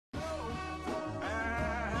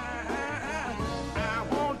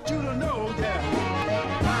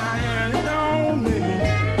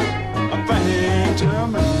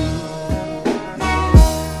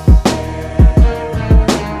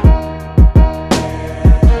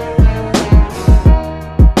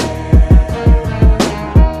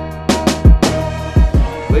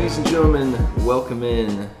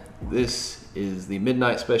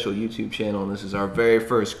Midnight Special YouTube channel, and this is our very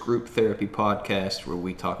first group therapy podcast where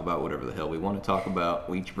we talk about whatever the hell we want to talk about.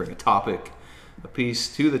 We each bring a topic, a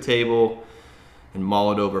piece to the table, and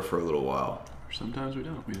mull it over for a little while. Or sometimes we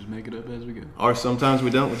don't. We just make it up as we go. Or sometimes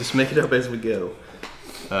we don't. We just make it up as we go.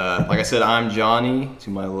 Like I said, I'm Johnny. To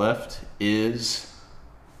my left is...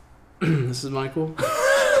 This is Michael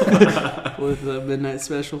with the Midnight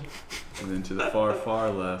Special. And then to the far, far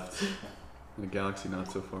left, in a galaxy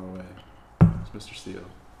not so far away, it's Mr. Seal.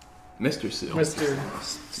 Mr. Seal.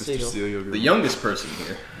 Mr. Seal. The youngest person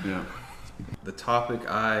here. Yeah. The topic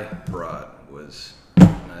I brought was,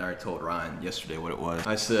 and I already told Ryan yesterday what it was.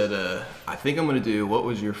 I said, I think I'm going to do, what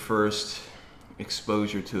was your first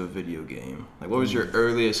exposure to a video game? Like, what was your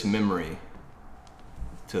earliest memory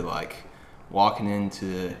to, like, walking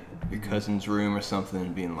into your cousin's room or something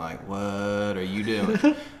and being like, what are you doing?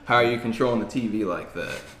 How are you controlling the TV like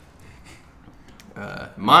that?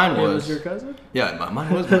 Mine was... It was your cousin? Yeah,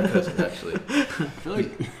 mine was my cousin, actually. I feel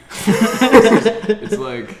like it's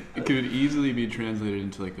like it could easily be translated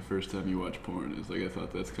into like the first time you watch porn. It's like I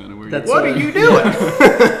thought that's kind of where. What are you doing?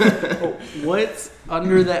 Oh, what's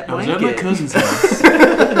under that I was blanket? at my cousin's house.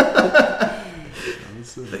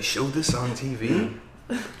 They showed this on TV?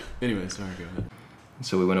 Anyway, sorry, go ahead.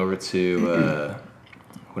 So we went over to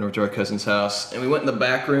our cousin's house, and we went in the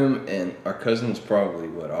back room, and our cousin's probably,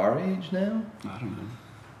 what, our age now? I don't know.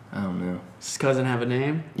 I don't know. Does his cousin have a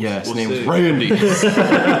name? Yeah, his We'll name was see. Randy.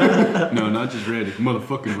 No, not just Randy.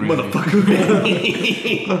 Motherfucking Randy. Motherfucker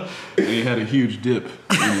Randy. And he had a huge dip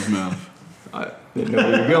in his mouth. I didn't know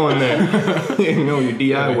where you were going there. Didn't know your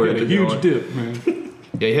DI word. He had a huge dip, man.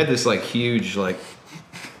 Yeah, he had this, like, huge, like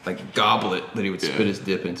goblet that he would spit Yeah. his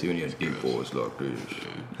dip into, and he had deep boys like this. You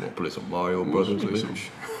want to play some Mario Wants to Brothers, play bitch?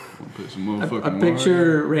 Play some motherfucking I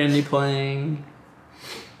picture Randy playing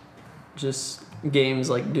just games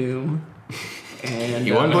like Doom and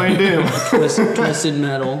He wasn't playing Doom. Twisted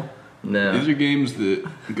Metal. No. These are games that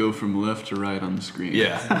go from left to right on the screen.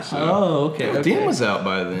 Yeah. So, Oh, okay. Doom was out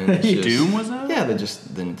by then. It's just- Doom was out? Yeah, the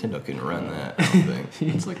Nintendo couldn't run that, I don't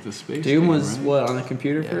think. It's like the space Doom game, was right? what, on the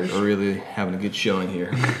computer Yeah, first? we're really having a good showing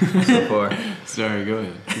here so far. Sorry, go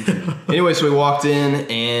ahead. Anyway, so we walked in,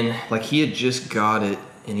 and like he had just got it,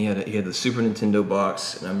 and he had the Super Nintendo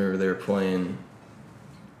box, and I remember they were playing.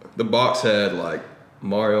 The box had like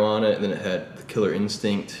Mario on it, and then it had the Killer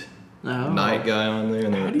Instinct Oh. Night Guy on there.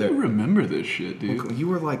 And How do you remember this shit, dude? You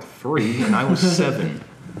were like 3, and I was 7.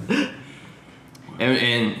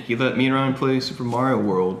 And he let me and Ryan play Super Mario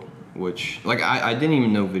World, which like I didn't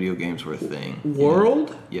even know video games were a thing.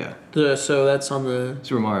 World? Yeah, So that's on the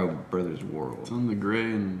Super Mario Brothers It's World. on the gray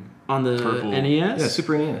and NES? Purple. Yeah,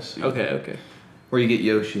 Super NES. Okay. Where you get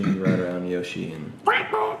Yoshi and you ride around Yoshi and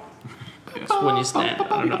That's when you snap.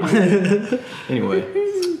 I don't know. anyway.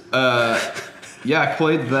 Yeah, I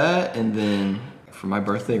played that, and then for my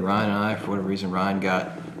birthday, Ryan and I, for whatever reason, Ryan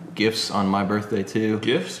got gifts on my birthday too.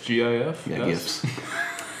 GIFs, GIF. Yeah, yes. gifts.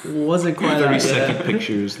 Wasn't quite 30-second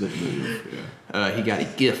pictures that move. Yeah. He got a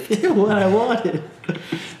gift. what I wanted.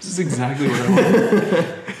 This is exactly what I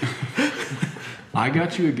wanted. I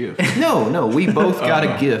got you a gift. No, we both got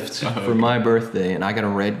a gift for my birthday, and I got a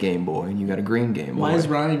red Game Boy, and you got a green Game Boy. Why does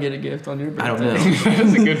Ryan get a gift on your birthday? I don't know.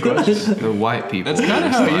 That's a good question. They're white people. That's kinda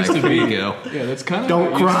It's how it used to here be. you go. Yeah, that's kind of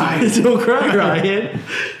Don't cry. Don't cry, Ryan.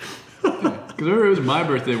 Because I remember it was my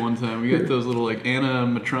birthday one time. We got those little like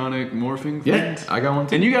animatronic morphing Yeah, things. I got one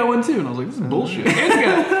too. And you got one too, and I was like, "This is bullshit."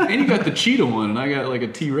 And you got the cheetah one, and I got like a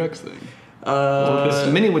T-Rex thing.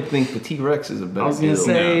 Many would think the T-Rex is a better I was gonna deal.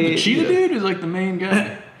 say- The cheetah Yeah. dude is like the main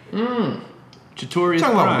guy. Chitorius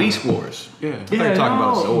Talking about Prime. Beast Wars. Yeah, I thought you were talking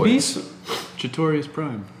about Zoids. Beast, Chitorius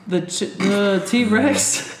Prime. the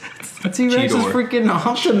T-Rex. The T-Rex is Cheetor. freaking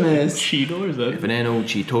Optimus. Cheetor is that? Banana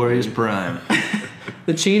Cheetorius Prime.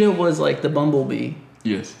 The cheetah was like the bumblebee,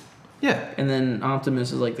 Yes. Yeah, and then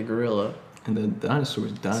Optimus is like the gorilla. and the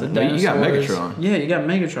dinosaurs died. So No, you got dinosaurs- Megatron. Yeah, you got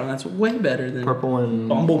Megatron. That's way better than Purple and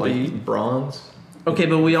Bumblebee. like, bronze. Okay,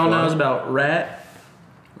 but we all know Fly. it's about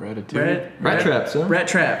Ratatouille. Rat Trap, son. Rat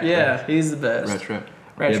Trap. Yeah, he's the best. Rat Trap.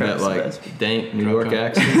 Rat Yeah, that Trap's the like best. dank New Drop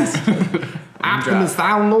York top. accent. Optimus,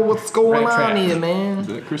 I don't know what's going Rat on Trap. here, Is man.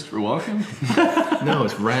 that Christopher Walken? No,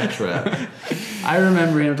 it's Rat Trap. I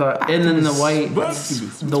remember him talking, and then the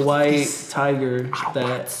Optimus. white tiger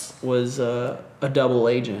that was a double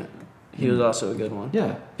agent. He was also a good one.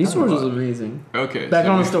 Yeah. Beast Wars was amazing. Okay. Back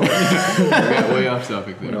so on we- the story. We got way off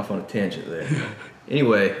topic Went there. off on a tangent there.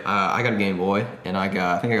 Anyway, I got a Game Boy, and I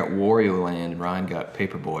think I got Wario Land, and Ryan got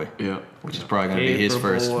Paperboy, Yeah. which is probably going to be his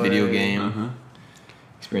first Paperboy. video game Uh-huh.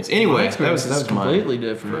 experience. Anyway, My experience that was is mine completely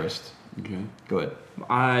different. first. Okay. Go ahead.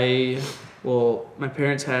 I Well, my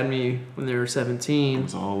parents had me when they were I 17,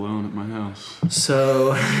 was all alone at my house.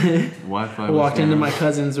 so Wi-Fi. I was walked into down. my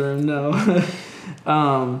cousin's room. No,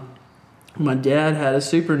 my dad had a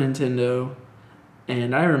Super Nintendo,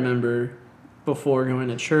 and I remember before going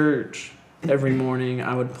to church every morning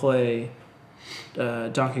I would play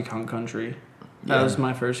Donkey Kong Country. That Yeah. was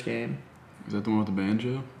my first game. Is that the one with the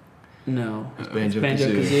banjo? No, It's Banjo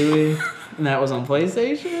Banjo-Kazooie. Kazooie, and that was on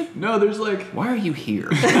PlayStation. No, there's like Why are you here?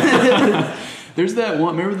 there's that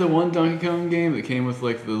one. Remember the one Donkey Kong game that came with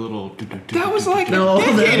like the little. That was like No, a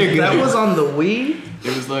decade ago. that was on the Wii.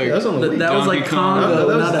 It was like Yeah, that was on the Wii. That was like Donkey Kong. Congo, No,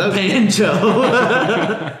 that was- not a that was- banjo.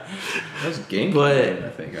 That was a game. But- I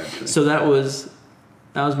think actually. So that was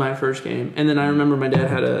my first game, and then I remember my dad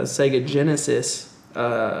had a Sega Genesis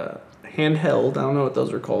handheld. I don't know what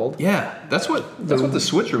those are called. Yeah, that's what the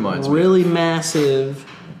Switch reminds me. Really massive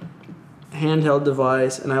handheld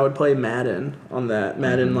device, and I would play Madden on that.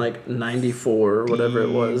 Madden like 94 or whatever it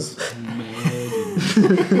was.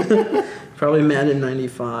 Probably Madden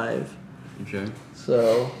 95. Okay.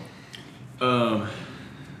 So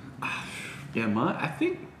Yeah, I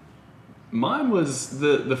think mine was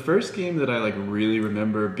the first game that I like really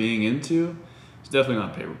remember being into. It's definitely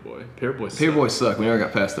not Paperboy. Paperboy. Paperboy sucked. We never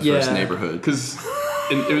got past the first Yeah. neighborhood. Because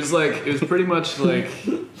it was pretty much like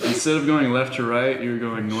instead of going left to right, you were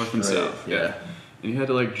going north and south. Yeah. And you had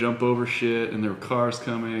to like jump over shit, and there were cars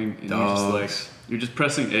coming, and Dogs. you're just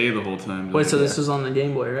pressing A the whole time. wait, like, so this was on the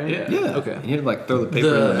Game Boy, right? Yeah. Yeah. Okay. And you had to like throw the paper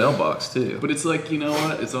in the mailbox too. But it's like, you know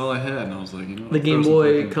what? It's all I had, and I was like, you know what? The Game throw some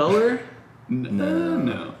Boy fucking- Color.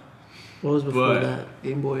 No. What was before But- that?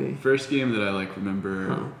 Game Boy. First game that I like remember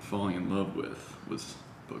Huh. falling in love with was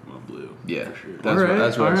Pokemon Blue. Yeah. For sure. That's All what- right,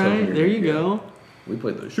 that's what I all was hoping right. you There were you gonna go. We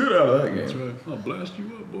played the shit out of that That's game. right. I'll blast you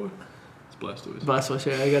up, boy. It's Blastoise. Blastoise,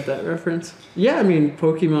 yeah, I got that reference. Yeah, I mean,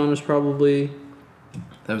 Pokemon was probably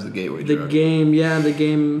That was the gateway the drug. game. Yeah, the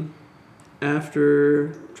game after.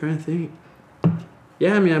 I'm trying to think.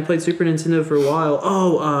 Yeah, I mean, I played Super Nintendo for a while.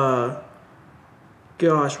 Oh,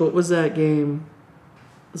 gosh, what was that game?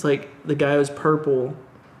 It's like the guy was purple.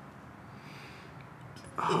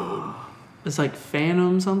 It's like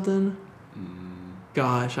Phantom something.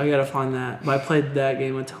 Gosh, I gotta find that. But I played that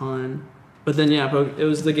game a ton. But then yeah, it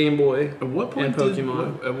was the Game Boy. At what point And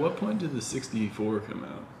Pokemon. At what point did the 64 come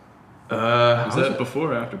out? Was Was that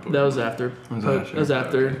before or after Pokemon? That was after. Was That was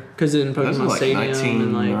after. Because in That was Pokemon like Stadium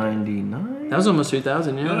and like 1999. that was almost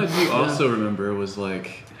 2000. Yeah. You know what I do Yeah. also remember was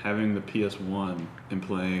like having the PS1 and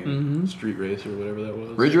playing Mhm. Street Racer, whatever that was.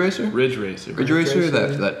 Ridge Racer. Ridge Racer. Ridge Racer.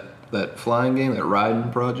 Racer. That flying game, that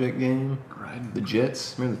riding project game. Riding. The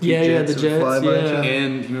Jets. Remember the two Yeah, Jets? the that would fly Jets, by yeah. each other?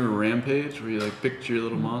 And you remember Rampage, where you like picked your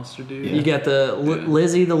little monster dude? Yeah. You got the Yeah.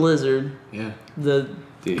 Lizzie the lizard, Yeah. the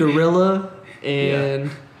Dude. gorilla, and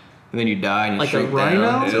And then you die and you Like a shrink rhino?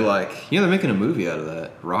 down. So Yeah. like, they're making a movie out of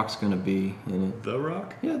that. Rock's gonna be in it. The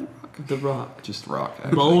Rock? Yeah, the Rock. the Rock. Just Rock.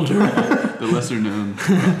 Actually. Boulder. The lesser known.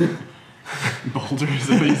 Boulder, is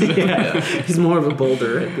that what you said? Yeah, he's more of a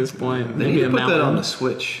boulder at this point. They Maybe need a to put that mountain. on the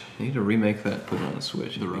Switch. They need to remake that and put it on the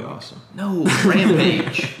Switch. It'd be Rock. awesome. No,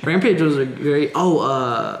 Rampage. Rampage was a great.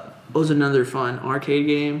 What was another fun arcade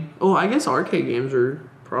game? Oh, I guess arcade games are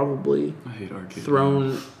probably I hate arcade.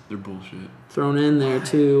 thrown games. They're bullshit. thrown in there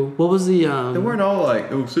too. What was the They weren't all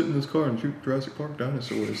like, oh, sit in this car and shoot Jurassic Park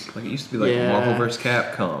dinosaurs. Like it used to be like Yeah. Marvel vs.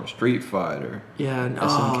 Capcom, Street Fighter, yeah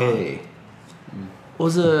SNK.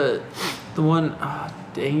 was the one?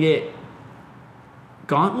 Dang it,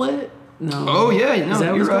 Gauntlet? No. Oh yeah, no, Is that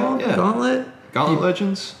what you're it's right. called? Yeah. Gauntlet? Gauntlet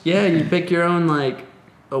Legends. Yeah, you pick your own like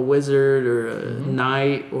a wizard or a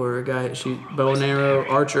knight or a guy that shoot bow and arrow,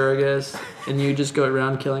 archer, I guess, and you just go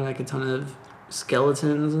around killing like a ton of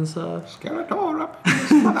skeletons and stuff. Skeletor up in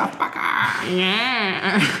this motherfucker.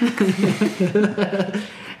 Yeah.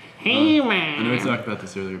 Hey I know man. we talked about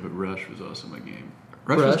this earlier, but Rush was also my game.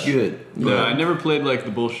 Rush was Rush? good. No, I never played like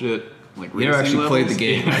the bullshit like You never racing actually played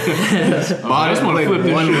the levels. game. I just want to flip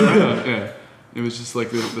this one shit level. around. Yeah. It was just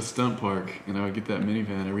like the stunt park, and I would get that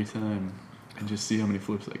minivan every time and just see how many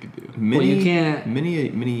flips I could do. Well, you can't-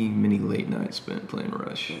 many late nights spent playing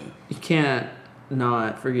Rush. You can't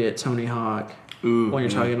not forget Tony Hawk Ooh, when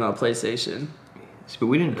you're yeah. talking about PlayStation. But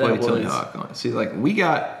we didn't play That Tony was- Hawk on it. See, like we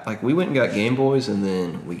went and got Game Boys, and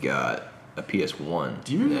then we got a PS1.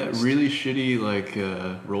 Do you remember next. that really shitty like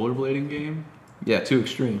rollerblading game? Yeah, Too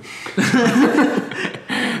Extreme.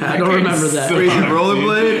 I don't remember that. Where you could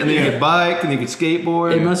rollerblade, and then you could bike, and then you could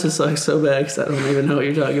skateboard. It must have sucked so bad because I don't even know what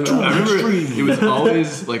you're talking about. I remember it was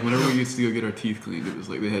always like whenever we used to go get our teeth cleaned, it was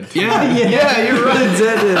like they had two. Yeah, you're right.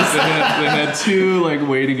 Dentist. They had two like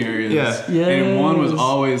waiting areas. Yeah. And one was Yes.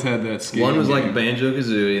 always had that skate. One was game. like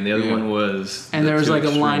Banjo-Kazooie, and the other Yeah. one was... And there was like a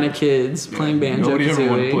line of kids playing Banjo Nobody ever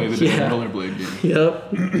wanted to play the yeah. rollerblade game.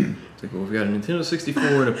 Yep. It's like, well, we've got a Nintendo 64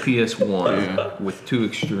 and a PS1 Yeah. with 2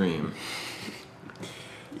 Extreme.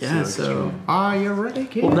 Yeah, so Are you ready,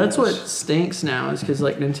 kids? well, that's what stinks now is because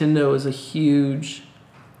like Nintendo is a huge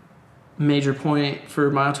major point for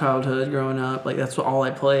my childhood growing up. Like that's all I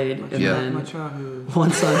played, and Yeah. then My childhood.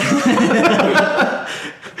 once I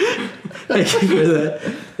thank you for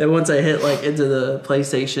that. Then once I hit like into the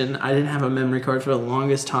PlayStation, I didn't have a memory card for the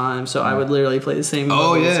longest time, so I would literally play the same.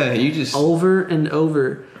 Oh, levels yeah, you just... over and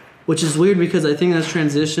over, which is weird because I think that's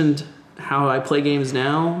transitioned how I play games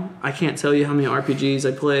now. I can't tell you how many RPGs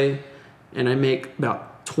I play, and I make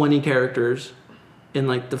about 20 characters in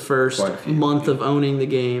like the first Quite a few. month of owning the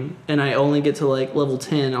game, and I only get to like level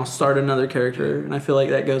 10. I'll start another character, and I feel like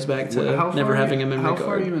that goes back to How far never are having you- a memory How card.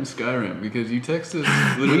 far are you in Skyrim? Because you texted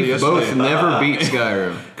literally We yesterday. both never beat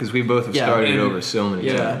Skyrim because we both have Yeah. started it And- over so many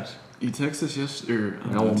yeah. times. You texted us yesterday.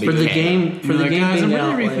 I won't For beat the Yeah. game, for You're the like, game guys, I'm being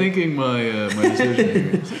out, really like- rethinking my decision here.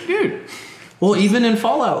 It's like, dude. well, even in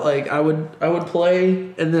Fallout, like I would play,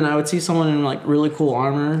 and then I would see someone in like really cool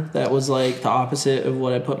armor that was like the opposite of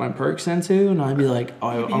what I put my perks into, and I'd be like, oh,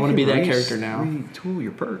 I want to be that character now. Retool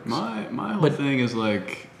your perks. My whole But- thing is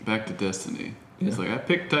like back to Destiny. It's like I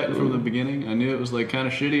picked Titan from the beginning. I knew it was like kind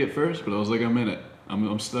of shitty at first, but I was like, I'm in it.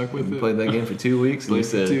 I'm stuck with We it. played that game for 2 weeks, and Played you for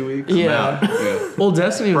said, 2 weeks. Yeah. Yeah. Well,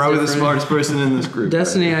 Destiny was probably the different. smartest person in this group.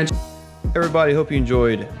 Destiny, right? I Everybody, hope you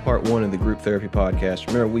enjoyed part 1 of the Group Therapy Podcast.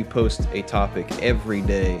 Remember, we post a topic every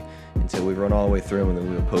day until we run all the way through, and then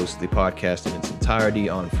we will post the podcast in its entirety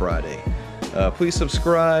on Friday. Please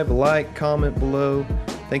subscribe, like, comment below.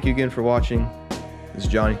 Thank you again for watching. This is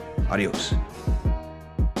Johnny. Adios.